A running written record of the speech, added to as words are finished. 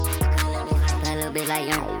little bitch like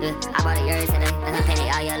young. I bought a yours today, and I painted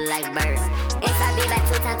all yellow like birds. Inside be back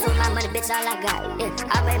 2 times 2, my money, bitch, all I got.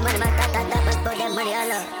 I raise money, my but for that money I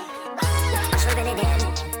love. I'm sure that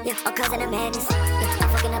daddy, I'm cousin of madness. I'm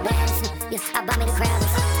fucking the baddest. I buy me the crowds.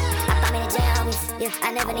 I buy me the jams.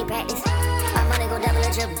 I never need practice. My money go double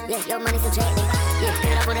or triple. Your money subtracting.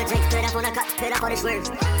 Put it up on the drink, put it up on the cup, put it up on the swerve.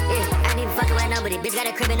 I ain't even fucking with nobody. Bitch got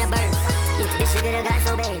a crib in the bird. This shit could've got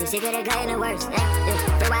so bad. This shit could've got in the worst.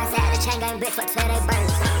 Throw outside the chain gang, bitch, fuck to they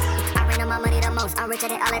birds. I ran on my money the most. I'm richer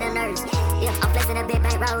than all of the nerds. I'm flexing a big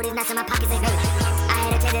bank roll. These nuts in my pockets ain't hurt. I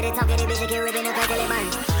had a chance at the talk, this bitch get ripping the cut till it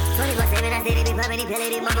burns. 24/7, I said it be pumping, he pill it,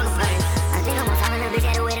 these motherfuckers first. I think I'm on time in the bitch,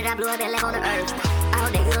 had the way that I blew up and left on the earth. I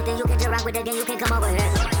hope that you don't think you can just rock with the gang, you can come over here.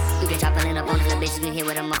 You can try pulling up on this little bitch, you can hit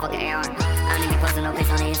with a motherfucking AR. I don't even posting no pics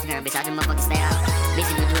on the Instagram, bitch, I just motherfucking stay out. Bitch,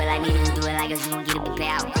 if you do it like me, then you do it like us, you gon' get a big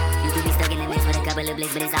payout. You could be stuck in the mix with a couple of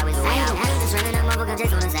blicks, but it's always a way out. I ain't just running, that motherfucker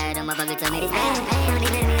just on the side, the motherfucker told me this bad. I don't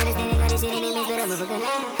even understand, got this shit in the mix with a motherfucker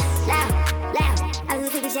loud. I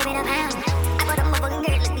was 50 shaping a pound. I bought a motherfucking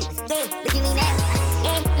girl, look at me now.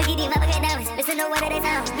 Look at these motherfucking diamonds, listen to what they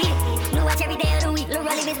sound. New watch every day of the week, little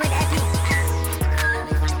rolling bitch with that beat.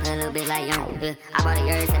 A little bit like young, I bought a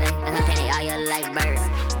yours today, and I painted all yellow like birds.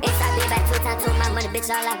 Inside be back 2 times 2, my money, bitch,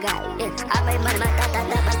 all I got. I raise money, my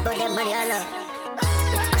but for that money I love.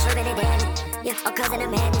 I'm sure that daddy, I'm cousin of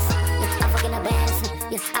madness. I'm fucking the baddest.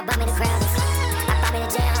 I buy me the crowds. I buy me the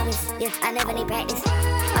jams. I never need practice.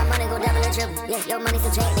 My money go double or triple. Your money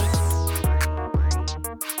subtracting.